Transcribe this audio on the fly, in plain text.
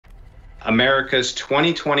America's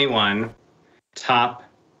 2021 top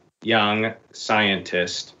young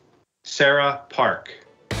scientist, Sarah Park.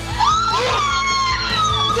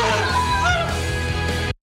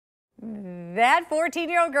 That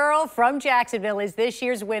 14-year-old girl from Jacksonville is this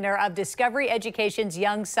year's winner of Discovery Education's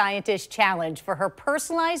Young Scientist Challenge for her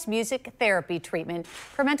personalized music therapy treatment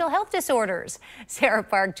for mental health disorders. Sarah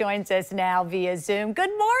Park joins us now via Zoom.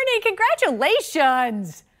 Good morning.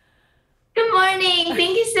 Congratulations. Good morning.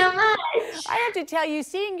 Thank you so much. I have to tell you,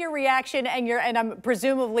 seeing your reaction and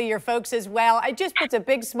presumably your folks as well, it just puts a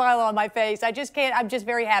big smile on my face. I'm just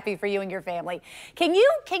very happy for you and your family. Can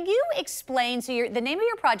you explain? So the name of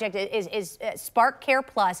your project is SparkCare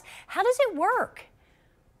Plus. How does it work?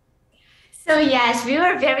 So yes, we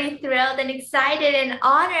were very thrilled and excited and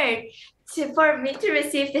honored for me to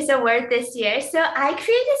receive this award this year. So I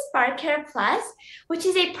created SparkCare Plus, which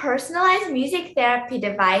is a personalized music therapy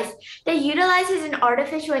device that utilizes an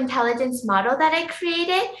artificial intelligence model that I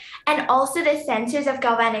created, and also the sensors of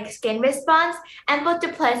galvanic skin response and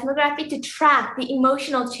photoplasmography to track the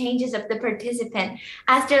emotional changes of the participant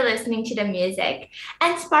as they're listening to the music.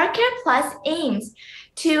 And SparkCare Plus aims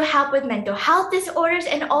to help with mental health disorders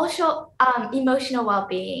and also emotional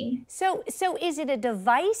well-being. So is it a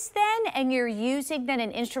device then, and you're using then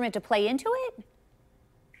an instrument to play into it?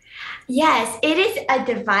 Yes, it is a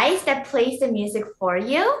device that plays the music for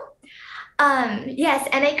you. Yes,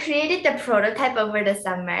 and I created the prototype over the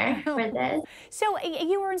summer for this. So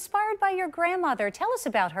you were inspired by your grandmother. Tell us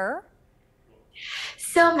about her.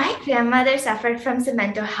 So my grandmother suffered from some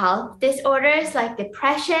mental health disorders like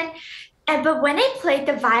depression. But when I played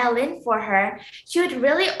the violin for her, she would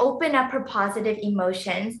really open up her positive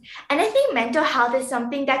emotions. And I think mental health is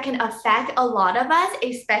something that can affect a lot of us,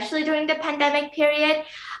 especially during the pandemic period,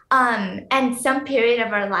 and some period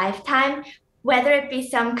of our lifetime, whether it be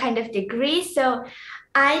some kind of degree. So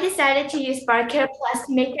I decided to use SparkCare Plus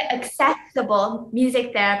to make it accessible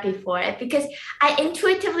music therapy for it, because I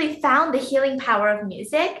intuitively found the healing power of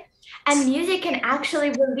music, and music can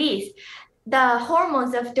actually release the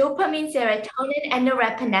hormones of dopamine, serotonin, and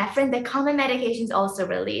norepinephrine that common medications also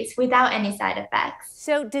release without any side effects.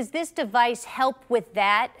 So does this device help with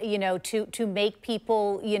that, to make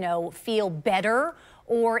people, feel better?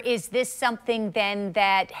 Or is this something then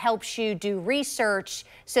that helps you do research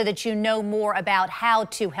so that you know more about how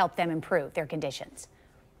to help them improve their conditions?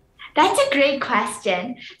 That's a great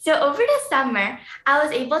question. So over the summer, I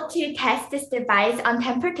was able to test this device on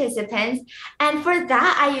 10 participants. And for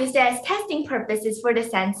that, I used it as testing purposes for the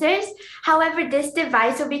sensors. However, this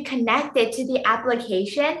device will be connected to the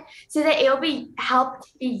application so that it will be helped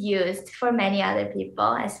to be used for many other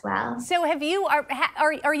people as well. So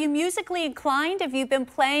are you musically inclined? Have you been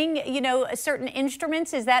playing, certain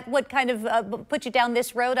instruments? Is that what kind of put you down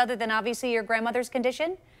this road, other than obviously your grandmother's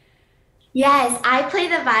condition? Yes, I play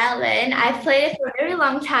the violin. I've played it for a very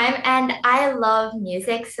long time, and I love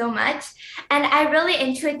music so much. And I really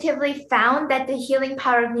intuitively found that the healing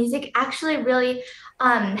power of music actually really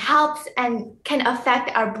helps and can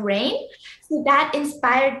affect our brain. So that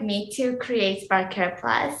inspired me to create SparkCare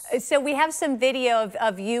Plus. So we have some video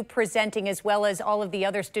of you presenting, as well as all of the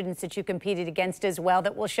other students that you competed against as well,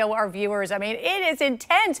 that will show our viewers. I mean, it is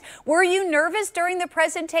intense. Were you nervous during the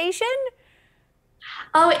presentation?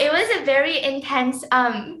 Oh, it was a very intense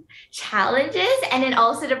challenges, and then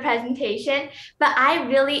also the presentation. But I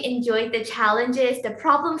really enjoyed the challenges, the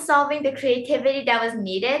problem solving, the creativity that was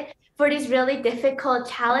needed for these really difficult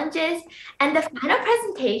challenges. And the final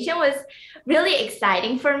presentation was really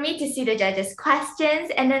exciting for me to see the judges' questions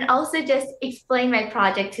and then also just explain my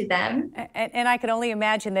project to them. And I can only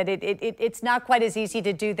imagine that it's not quite as easy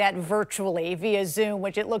to do that virtually via Zoom,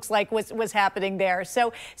 which it looks like was happening there.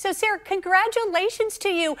 So Sarah, congratulations to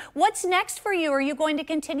you. What's next for you? Are you going to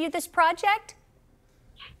continue this project?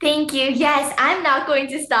 Thank you. Yes, I'm not going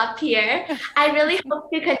to stop here. I really hope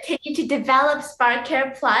to continue to develop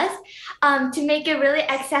SparkCare Plus to make it really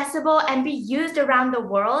accessible and be used around the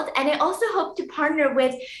world. And I also hope to partner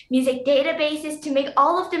with music databases to make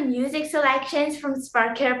all of the music selections from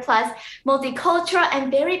SparkCare Plus multicultural and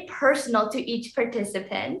very personal to each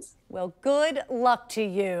participant. Well, good luck to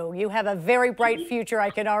you. You have a very bright future, I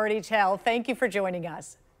can already tell. Thank you for joining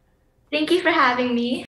us. Thank you for having me.